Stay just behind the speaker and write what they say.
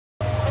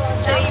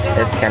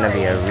It's gonna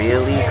be a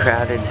really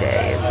crowded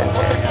day, isn't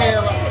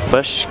it?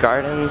 Busch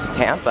Gardens,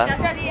 Tampa.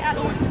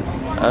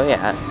 Oh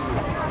yeah.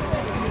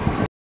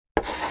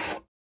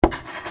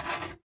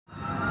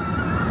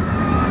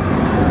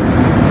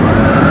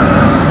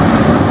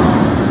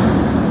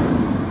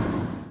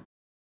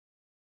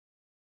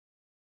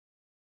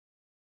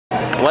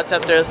 What's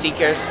up, thrill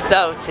seekers?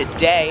 So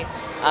today,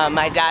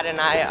 my dad and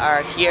I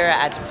are here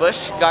at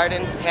Busch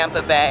Gardens,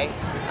 Tampa Bay,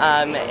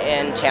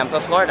 in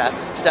Tampa, Florida.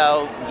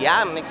 So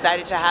yeah, I'm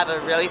excited to have a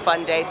really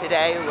fun day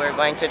today. We're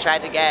going to try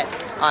to get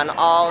on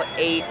all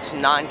 8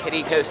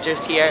 non-kiddie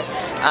coasters here,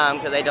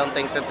 because I don't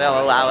think that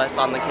they'll allow us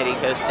on the kiddie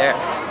coaster.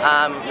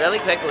 Really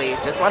quickly,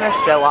 just want to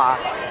show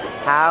off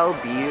how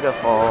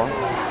beautiful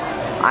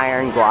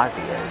Iron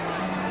Gwazi is.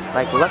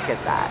 Like, look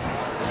at that.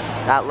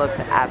 That looks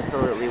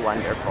absolutely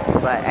wonderful.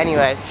 But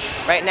anyways,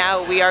 right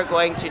now we are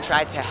going to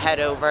try to head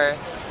over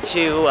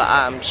to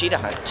cheetah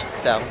hunt.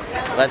 So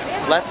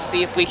let's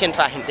see if we can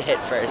find it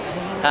first,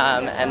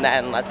 and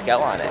then let's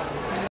go on it.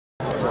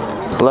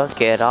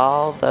 Look at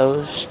all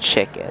those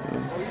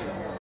chickens.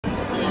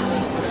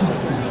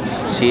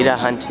 Cheetah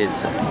hunt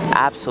is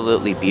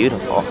absolutely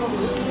beautiful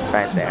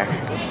right there.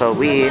 But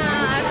we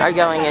are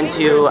going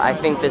into, I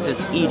think this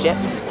is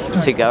Egypt,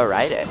 to go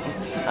ride it.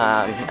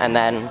 And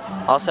then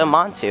also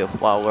Montu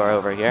while we're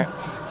over here.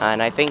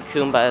 And I think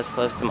Kumba is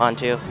close to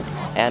Montu.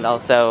 And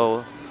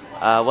also,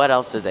 what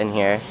else is in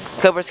here?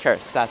 Cobra's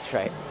Curse, that's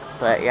right.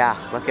 But yeah,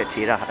 look at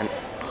cheetah hunt.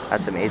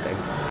 That's amazing.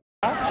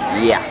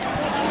 Yeah.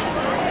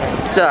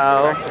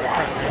 So,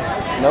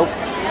 nope,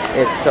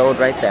 it's sold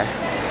right there.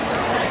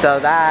 So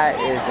that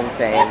is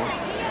insane.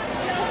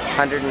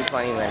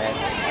 120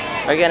 minutes.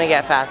 We're gonna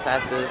get fast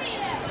passes,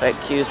 but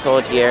queue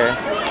sold here.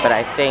 But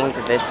I think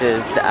this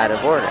is out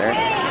of order.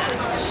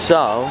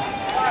 So,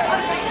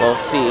 we'll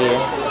see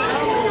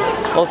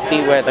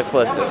where the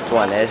closest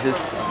one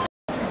is.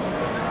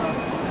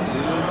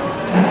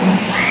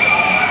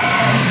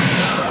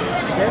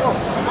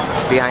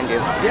 Behind you.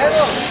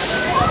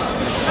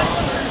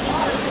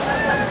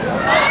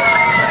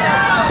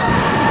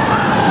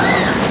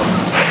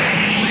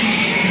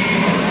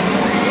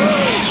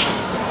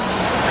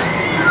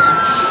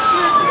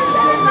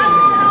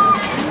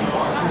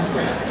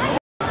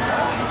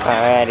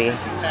 Alrighty.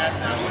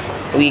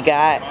 We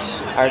got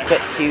our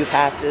quick queue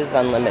passes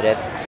unlimited.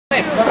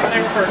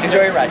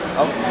 Enjoy your ride.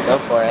 Oh, go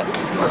for it.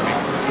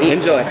 Eat.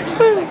 Enjoy.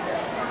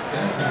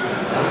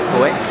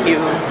 Quick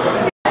queue.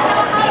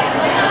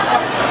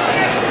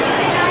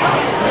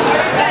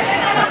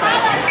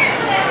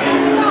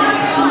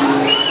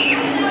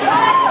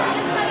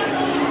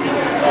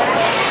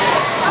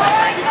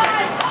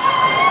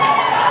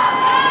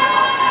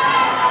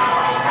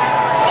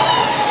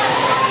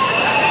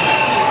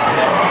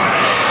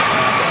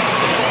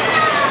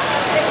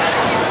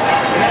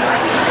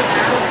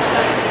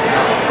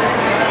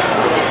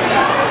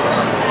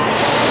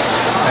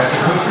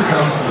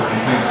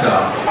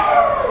 Stop.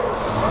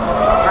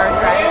 First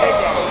ride of the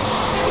day.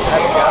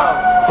 Let's go.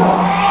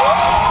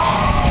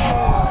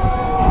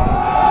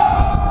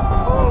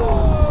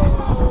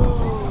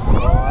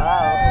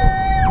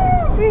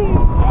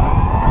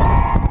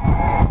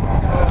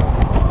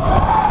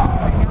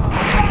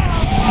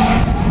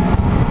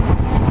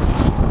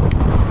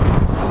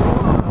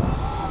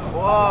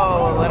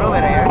 Whoa, a little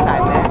bit of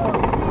airtime there.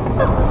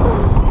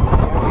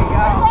 Here we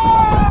go.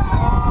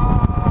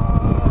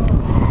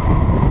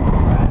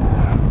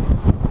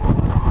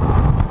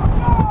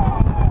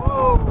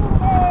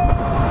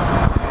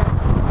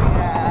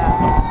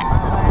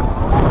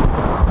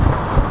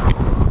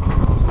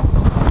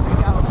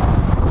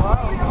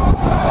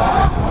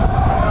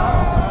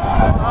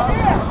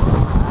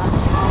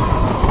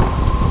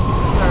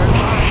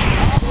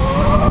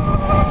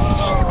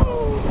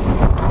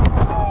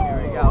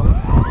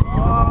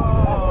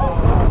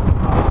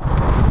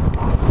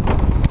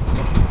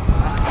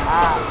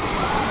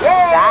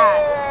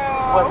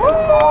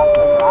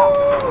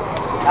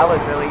 That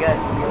was really good.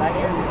 You like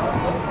it?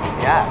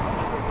 Yeah.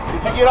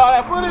 Did you get all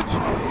that footage?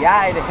 Yeah,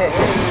 I did.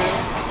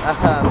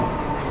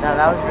 No,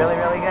 that was really,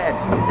 really good.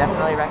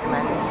 Definitely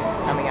recommend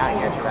coming out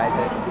here to ride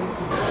this.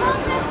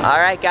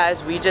 Alright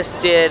guys, we just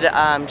did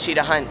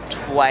cheetah hunt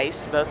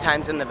twice, both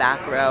times in the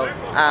back row.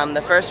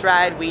 The first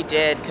ride we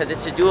did, because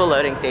it's a dual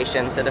loading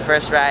station, so the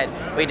first ride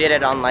we did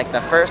it on like the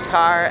first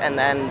car and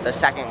then the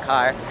second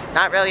car.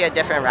 Not really a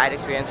different ride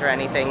experience or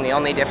anything. The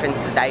only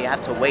difference is that you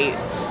have to wait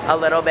a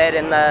little bit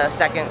in the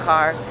second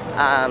car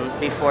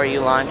before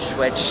you launch,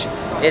 which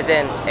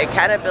isn't, it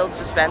kind of builds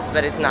suspense,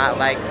 but it's not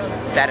like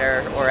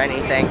better or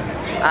anything.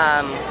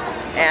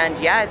 And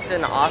yeah, it's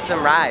an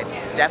awesome ride.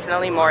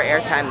 Definitely more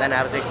airtime than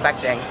I was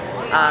expecting.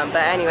 But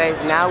anyways,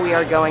 now we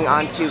are going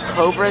on to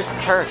Cobra's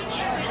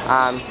Curse.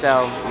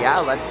 So yeah,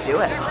 let's do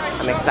it.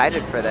 I'm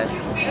excited for this.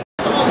 Alright.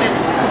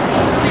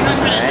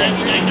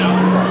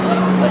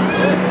 Let's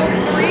do it.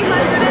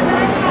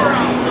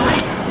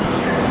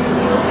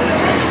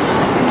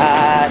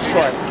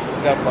 Sure,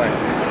 go for it.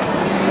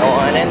 Go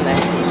on in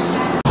there.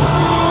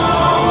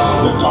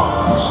 The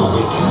darkness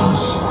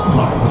awakens,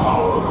 my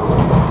power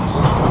grows.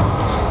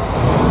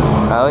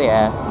 Oh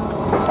yeah.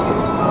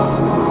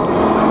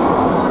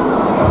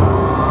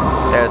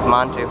 There's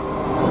Montu.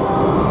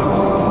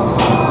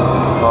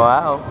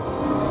 Wow.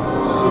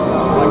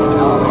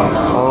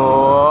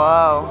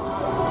 Whoa.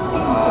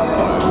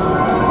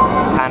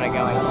 Kind of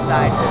going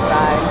side to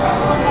side.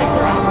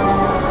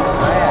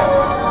 Oh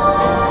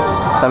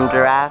yeah. Some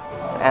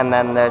giraffes, and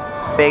then this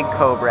big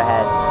cobra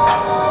head.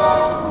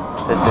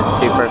 This is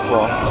super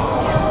cool.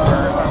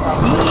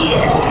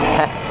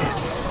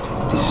 Yes.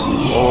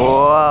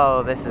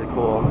 Whoa, this is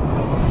cool.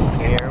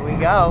 Here we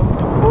go.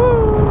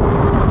 Woo.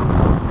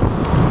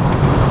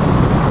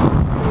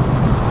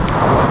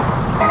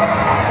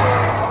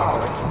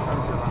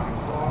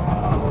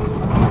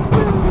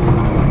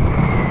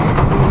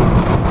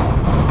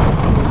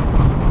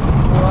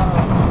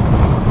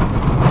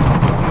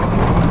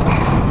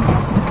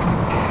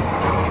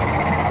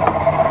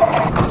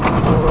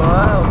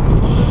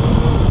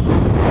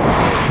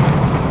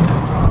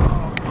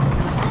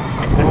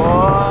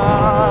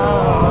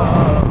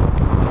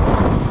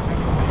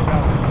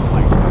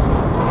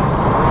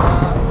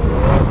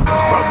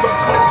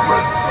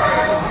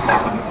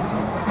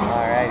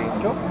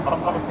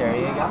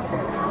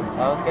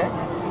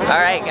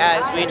 Alright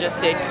guys, we just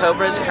did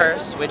Cobra's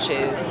Curse, which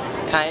is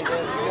kind of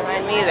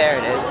behind me. There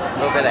it is,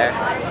 over there.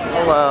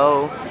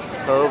 Hello,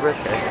 Cobra's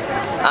Curse.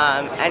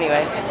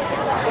 Anyways,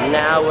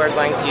 now we're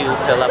going to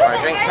fill up our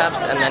drink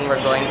cups, and then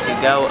we're going to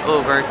go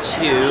over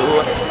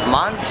to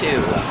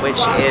Montu, which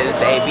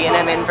is a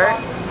B&M invert.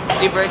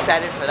 Super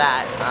excited for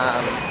that.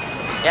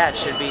 Yeah, it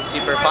should be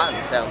super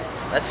fun, so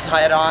let's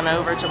head on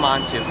over to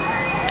Montu.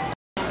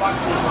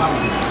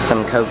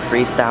 Some Coke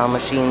Freestyle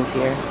machines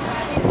here.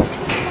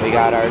 We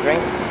got our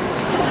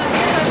drinks,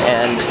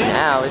 and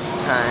now it's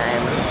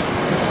time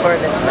for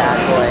this bad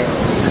boy.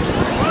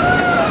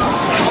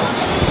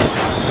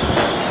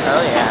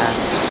 Oh yeah.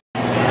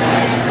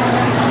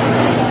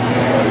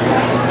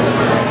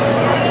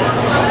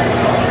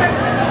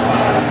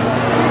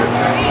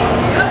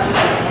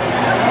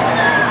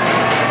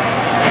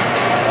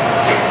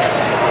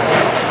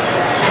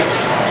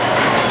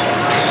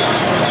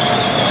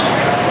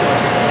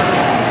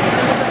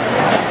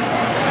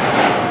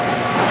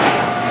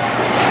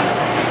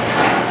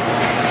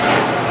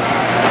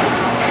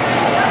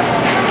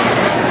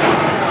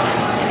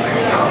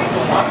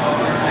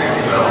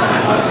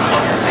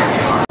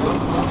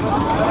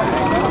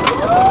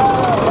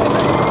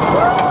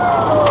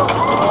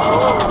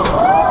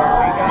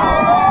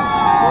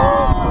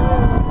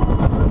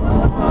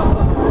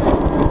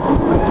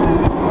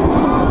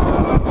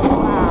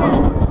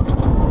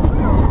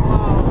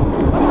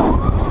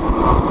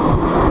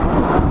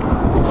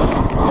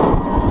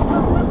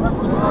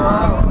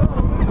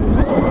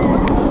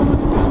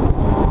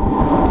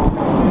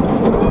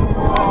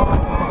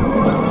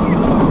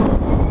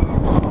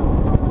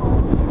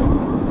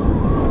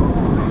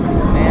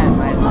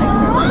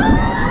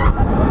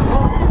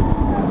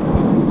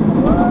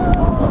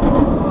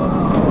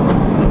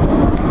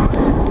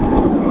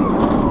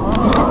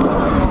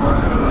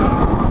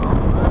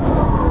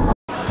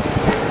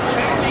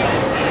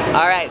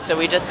 So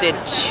we just did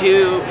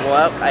two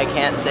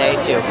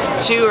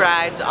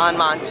rides on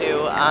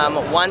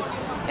Montu, once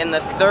in the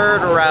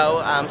third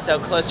row, so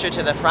closer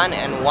to the front,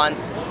 and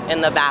once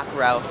in the back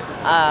row.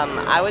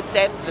 I would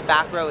say that the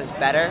back row is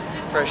better,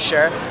 for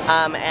sure,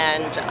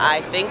 and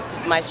I think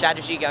my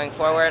strategy going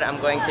forward,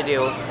 I'm going to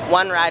do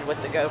one ride with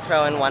the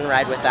GoPro and one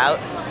ride without,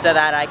 so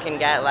that I can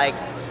get like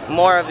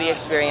more of the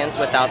experience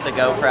without the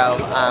GoPro,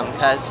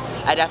 because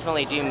I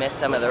definitely do miss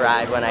some of the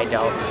ride when I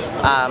don't,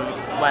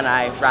 when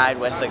I ride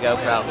with the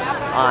GoPro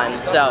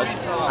on. So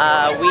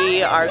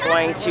we are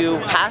going to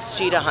pass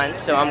Cheetah Hunt,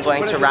 so I'm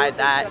going to ride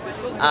that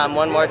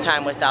one more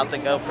time without the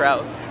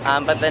GoPro.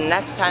 But the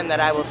next time that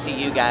I will see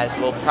you guys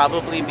will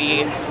probably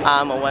be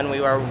when we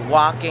were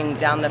walking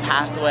down the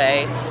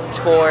pathway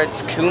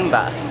towards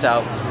Kumba.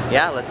 So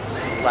yeah,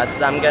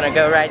 I'm gonna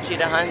go ride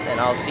Cheetah Hunt, and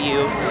I'll see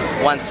you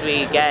once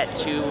we get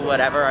to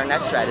whatever our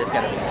next ride is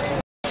gonna be.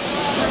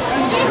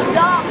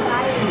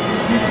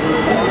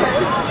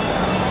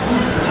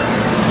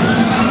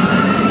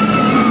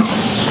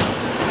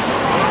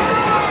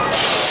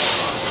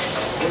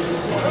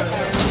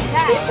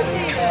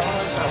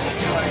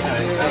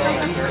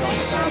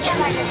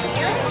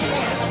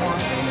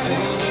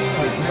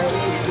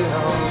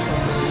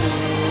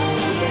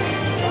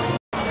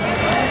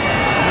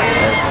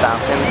 There's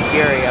Falcon's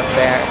Fury up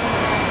there.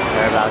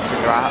 They're about to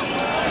drop.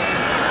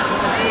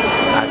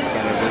 That's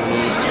gonna be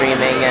me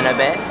streaming in a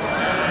bit.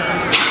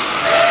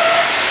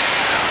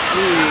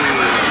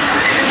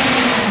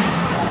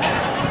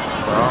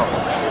 Whoa.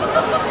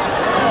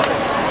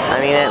 I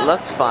mean, it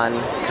looks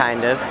fun,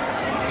 kind of.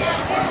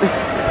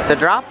 The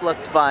drop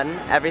looks fun,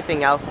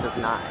 everything else does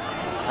not.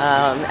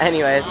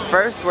 Anyways,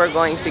 first we're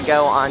going to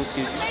go on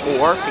to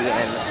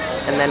Scorpion,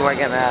 and then we're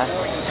gonna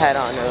head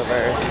on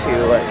over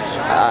to,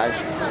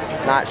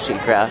 not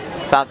Shikra,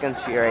 Falcon's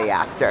Fury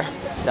after.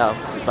 So,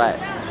 but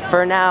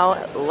for now,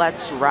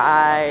 let's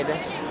ride,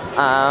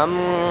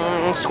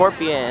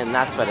 Scorpion,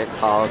 that's what it's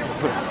called.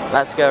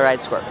 Let's go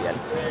ride Scorpion.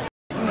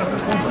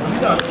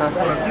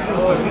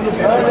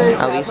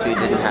 At least we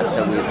didn't have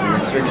to wait in the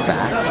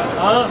switchback.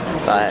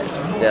 But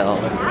still,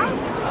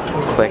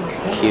 quick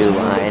queue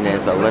line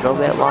is a little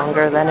bit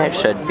longer than it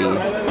should be.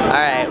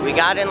 Alright, we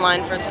got in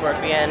line for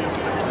Scorpion.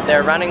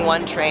 They're running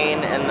one train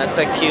and the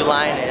quick queue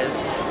line is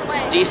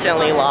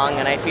decently long,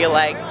 and I feel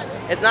like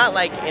it's not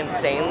like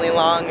insanely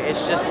long,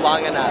 it's just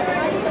long enough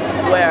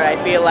where I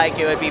feel like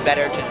it would be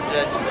better to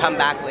just come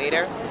back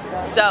later.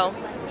 So,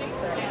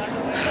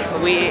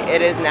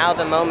 it is now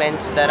the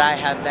moment that I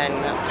have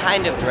been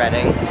kind of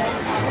dreading,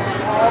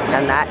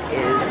 and that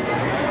is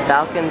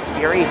Falcon's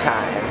Fury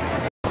time.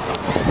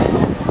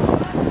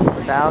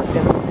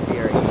 Falcon's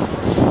Fury.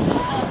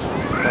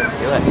 Let's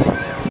do it.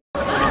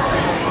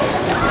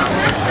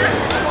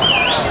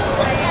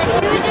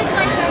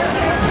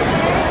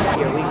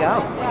 Here we go.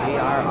 We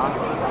are off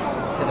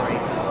to the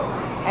races.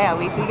 Hey, at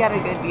least we got a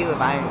good view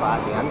of Iron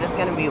Bozzy. I'm just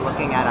gonna be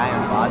looking at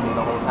Iron Bozzy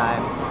the whole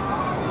time.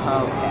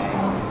 Okay.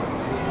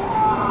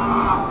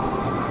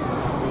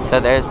 So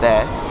there's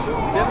this. Is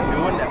that a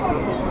new one, that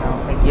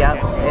purple?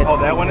 Yep. Oh,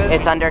 that one is?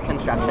 It's under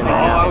construction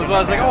right Oh, now. I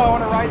was like, oh, I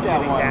want to ride that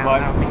one,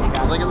 but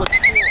I was like, it looks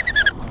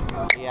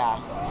cool. Yeah.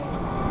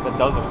 That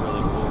does look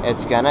really cool.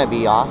 It's gonna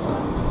be awesome.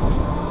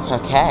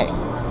 Okay.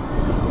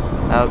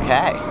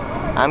 Okay.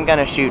 I'm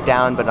gonna shoot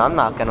down, but I'm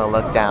not gonna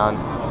look down.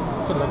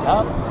 You can look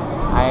up.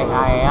 I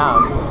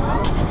am.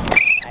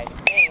 I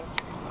think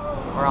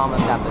we're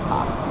almost at the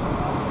top.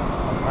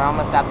 We're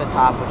almost at the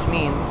top, which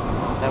means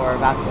that we're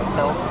about to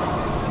tilt,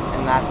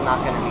 and that's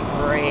not gonna be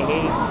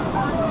great.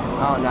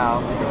 Oh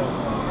no.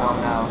 Oh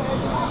no.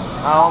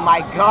 Oh my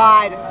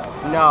god!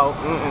 No.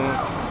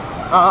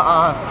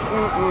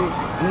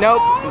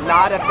 Nope.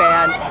 Not a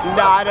fan.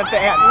 Not a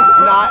fan.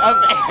 Not a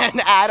fan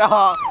at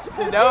all.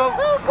 Nope.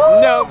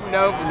 Nope.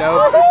 Nope.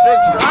 Nope.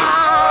 Just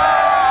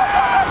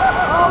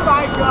oh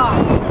my god.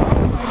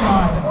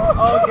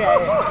 Okay.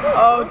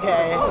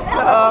 Okay.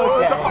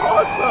 Okay.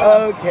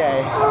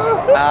 Okay.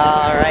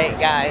 Alright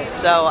guys,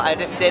 so I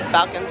just did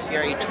Falcon's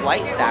Fury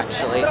twice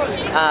actually.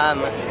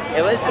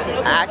 It was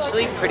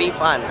actually pretty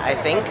fun. I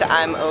think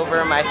I'm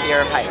over my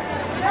fear of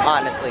heights,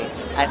 honestly.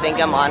 I think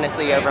I'm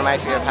honestly over my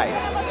fear of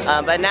heights.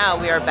 But now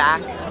we are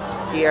back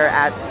here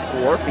at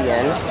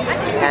Scorpion,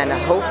 and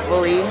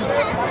hopefully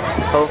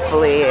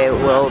it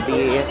will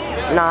be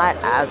not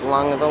as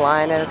long of a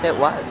line as it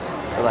was.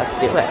 So let's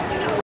do it.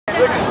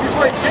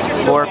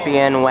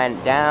 Scorpion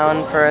went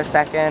down for a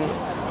second,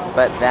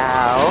 but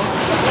now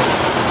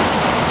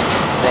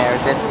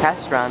there's its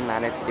test run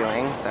that it's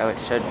doing, so it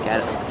should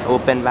get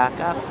open back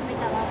up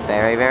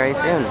very, very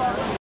soon.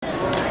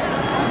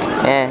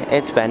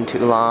 It's been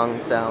too long,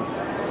 so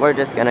we're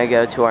just gonna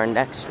go to our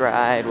next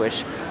ride,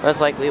 which most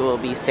likely will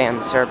be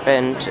Sand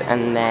Serpent,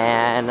 and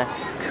then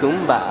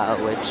Kumba,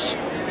 which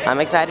I'm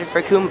excited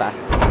for Kumba.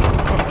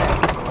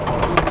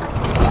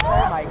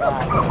 Oh my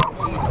god.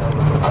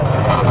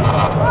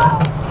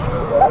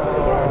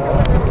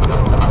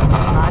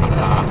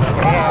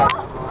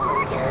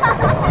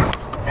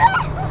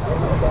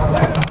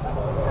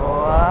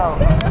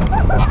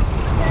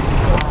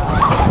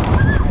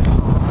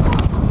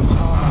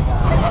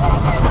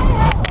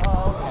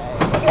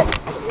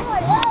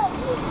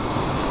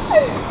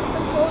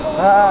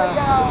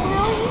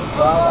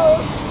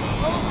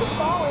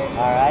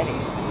 Alrighty.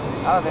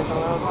 Oh, there's a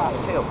little drop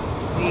too.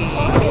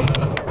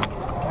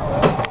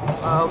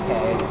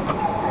 Okay.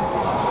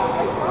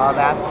 Oh,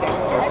 that's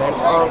Sand Serpent.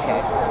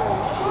 Okay.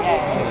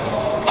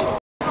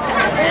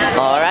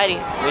 Alrighty.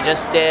 We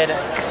just did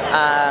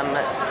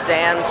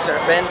Sand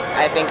Serpent.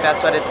 I think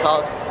that's what it's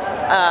called.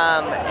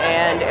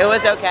 And it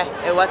was okay.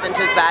 It wasn't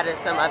as bad as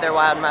some other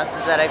wild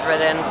musses that I've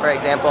ridden. For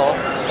example,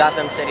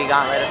 Gotham City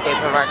Gauntlet, Escape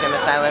from Arkham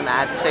Asylum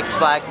at Six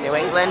Flags New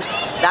England.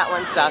 That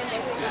one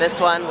sucked. This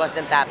one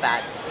wasn't that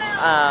bad.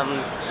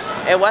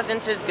 It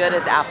wasn't as good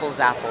as Apple's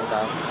Apple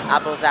though.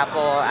 Apple's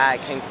Apple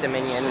at King's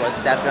Dominion was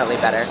definitely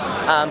better.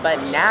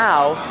 But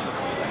now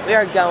we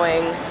are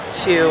going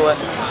to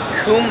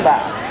Kumba,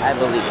 I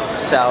believe.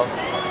 So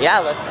yeah,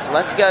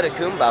 let's go to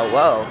Kumba.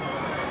 Whoa,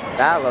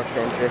 that looks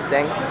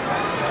interesting.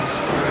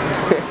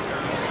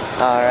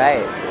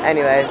 Alright,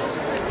 anyways,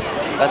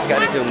 let's go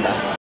to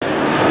Kumba.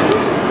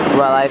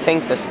 Well, I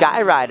think the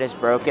sky ride is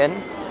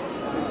broken.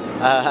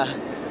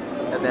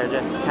 So they're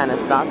just kind of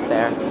stopped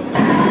there.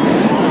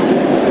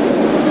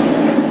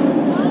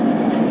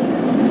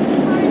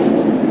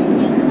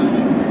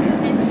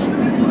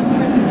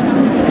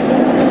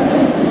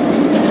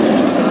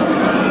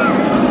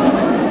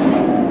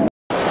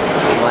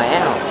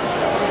 Wow.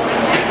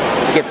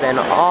 Skipping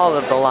all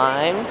of the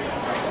line.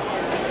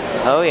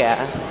 Oh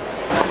yeah.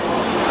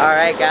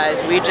 Alright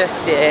guys, we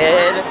just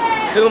did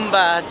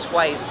Kumba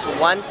twice.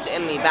 Once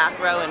in the back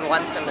row and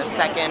once in the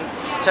second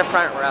to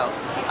front row.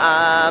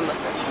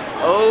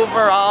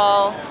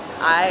 Overall,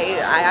 I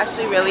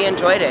actually really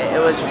enjoyed it. It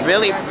was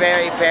really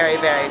very, very,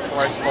 very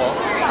forceful.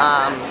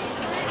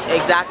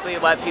 Exactly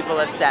what people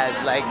have said.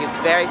 Like, it's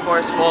very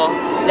forceful,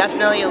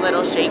 definitely a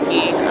little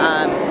shaky.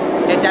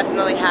 It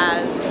definitely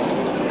has,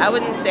 I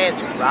wouldn't say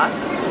it's rough,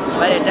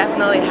 but it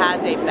definitely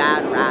has a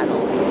bad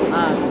rattle.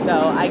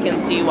 So I can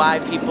see why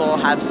people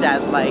have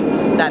said like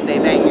that they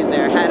banged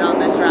their head on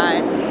this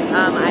ride.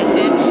 I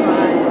did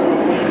try.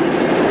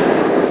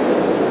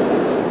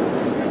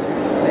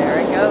 There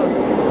it goes.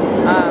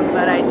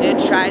 But I did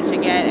try to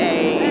get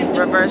a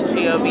reverse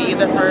POV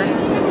the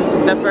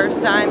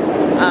first time,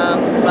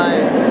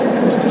 but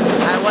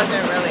I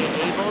wasn't really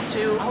able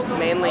to,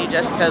 mainly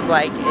just because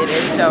like it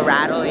is so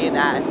rattly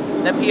that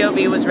the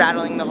POV was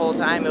rattling the whole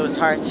time. It was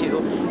hard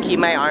to keep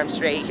my arm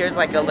straight. Here's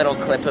like a little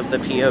clip of the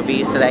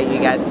POV so that you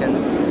guys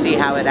can see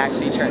how it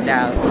actually turned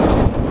out.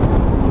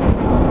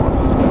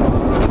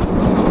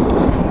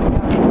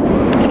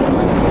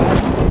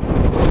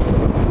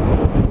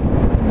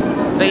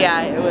 But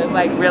yeah, it was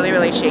like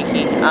really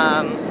shaky.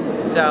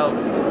 So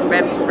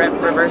rip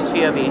reverse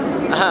POV.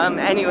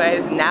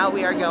 Anyways, now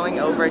we are going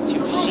over to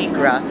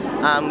Shikra.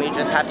 We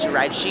just have to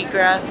ride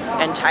Shikra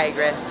and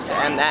Tigris,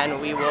 and then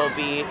we will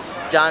be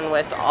done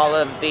with all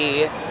of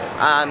the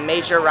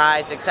major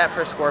rides except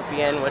for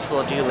Scorpion, which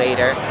we'll do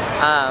later.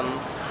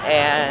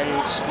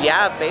 And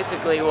yeah,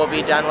 basically we'll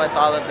be done with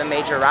all of the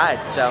major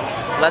rides. So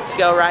let's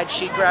go ride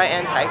Shikra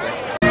and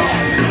Tigris.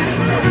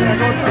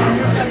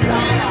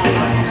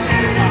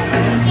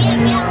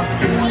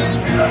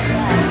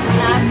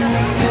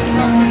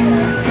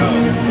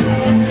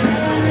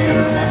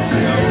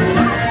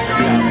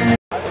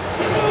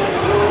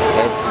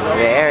 It's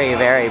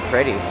very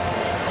pretty.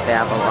 They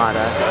have a lot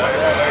of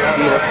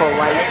beautiful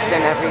lights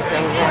and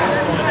everything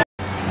here.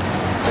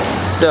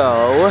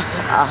 So,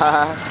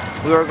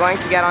 we were going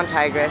to get on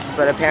Tigris,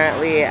 but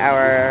apparently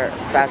our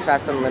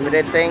Fast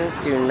Unlimited things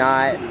do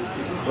not,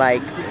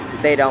 like,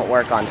 they don't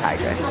work on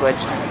Tigris,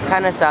 which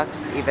kind of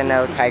sucks, even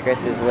though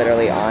Tigris is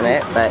literally on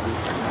it, but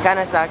kind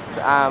of sucks.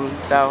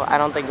 So I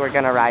don't think we're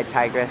gonna ride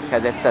Tigris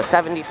because it's a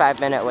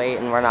 75-minute wait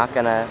and we're not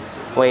gonna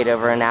wait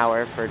over an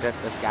hour for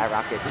just a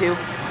Skyrocket 2.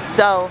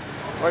 So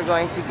we're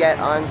going to get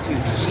onto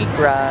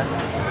Shikra,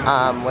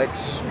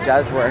 which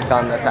does work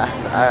on the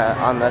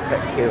on the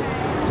Q.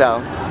 So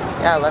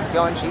yeah, let's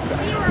go on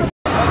Shikra.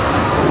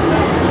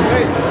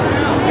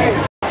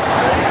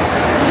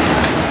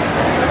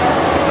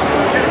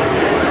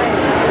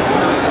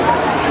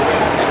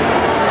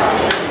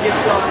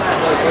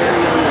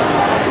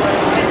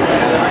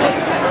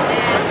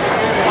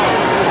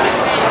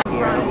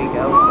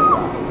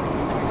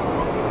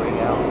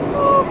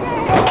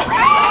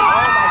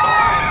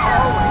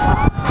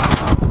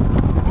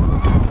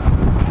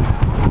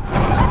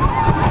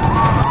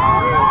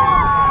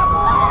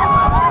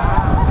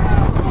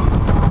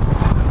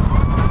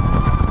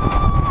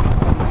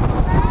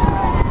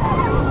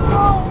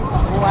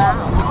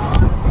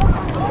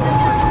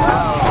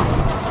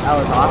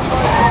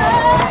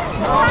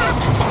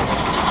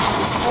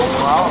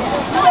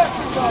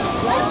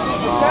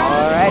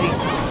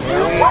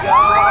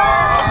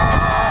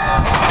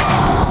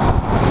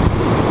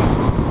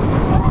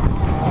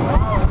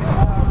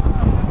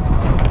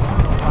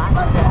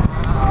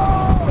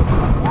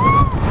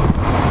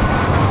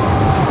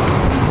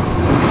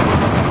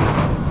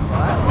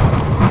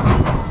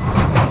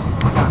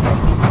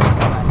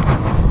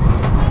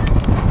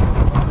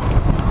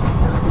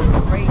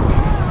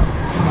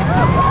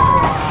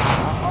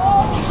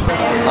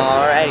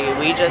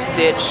 We just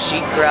did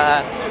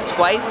Shikra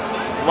twice,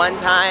 one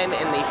time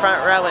in the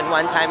front row and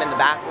one time in the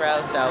back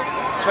row. So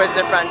towards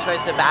the front,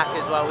 towards the back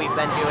is what we've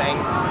been doing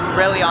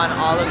really on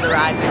all of the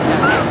rides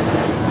except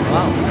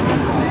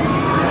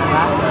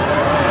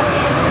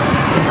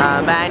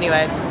but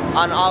anyways,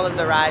 on all of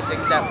the rides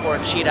except for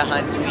Cheetah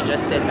Hunt, we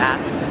just did back.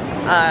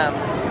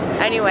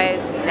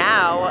 Anyways,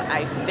 now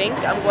I think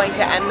I'm going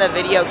to end the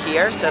video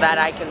here so that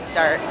I can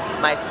start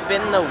my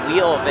Spin the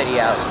Wheel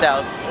video.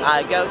 So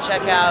go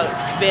check out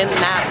Spin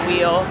That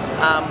Wheel,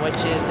 which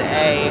is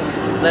a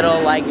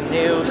little like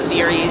new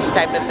series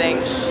type of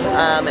thing.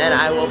 And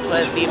I will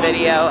put the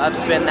video of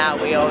Spin That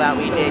Wheel that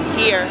we did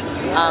here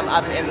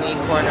up in the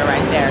corner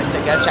right there. So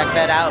go check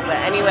that out. But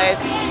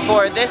anyways,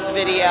 for this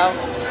video,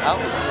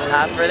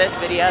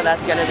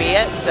 that's gonna be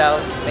it. So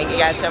thank you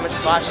guys so much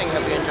for watching.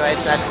 Hope you enjoyed.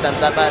 Smash the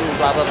thumbs up button,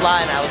 blah blah blah,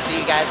 and I will see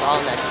you guys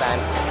all next time.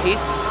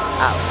 Peace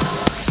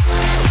out.